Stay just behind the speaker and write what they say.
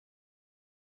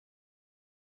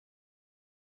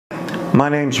My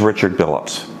name's Richard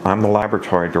Billups. I'm the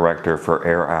laboratory director for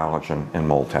air allergen and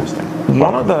mold testing.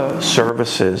 One of the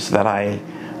services that I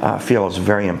feel is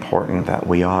very important that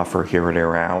we offer here at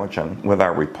Air Allergen with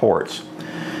our reports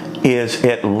is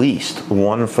at least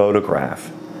one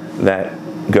photograph that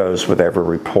goes with every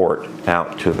report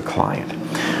out to the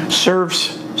client.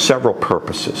 Serves several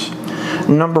purposes.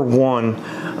 Number one,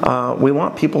 we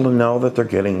want people to know that they're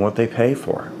getting what they pay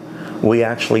for. We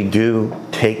actually do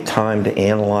take time to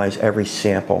analyze every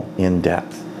sample in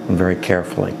depth and very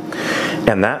carefully.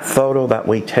 And that photo that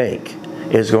we take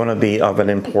is going to be of an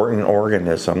important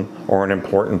organism or an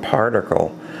important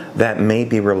particle that may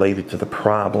be related to the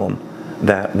problem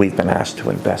that we've been asked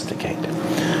to investigate.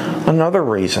 Another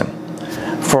reason,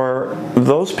 for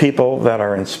those people that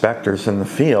are inspectors in the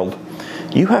field,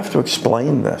 you have to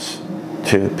explain this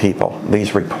to people,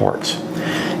 these reports.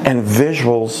 And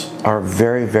visuals are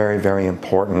very, very, very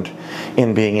important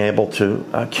in being able to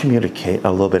communicate a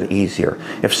little bit easier.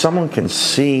 If someone can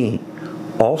see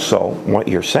also what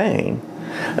you're saying,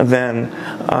 then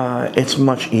it's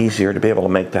much easier to be able to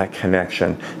make that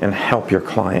connection and help your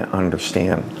client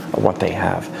understand what they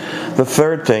have. The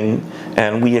third thing,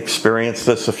 and we experience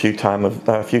this a few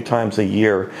times a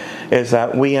year, is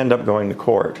that we end up going to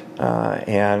court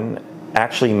and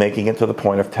actually making it to the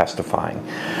point of testifying.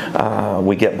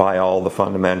 We get by all the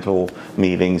fundamental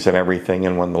meetings and everything,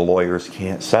 and when the lawyers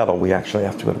can't settle, we actually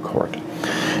have to go to court.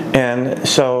 And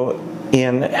so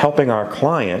in helping our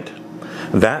client,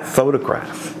 that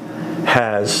photograph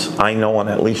has, I know on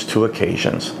at least 2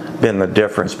 occasions, been the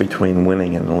difference between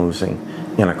winning and losing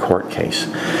in a court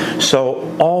case.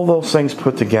 So all those things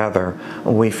put together,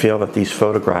 we feel that these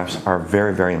photographs are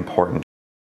very, very important.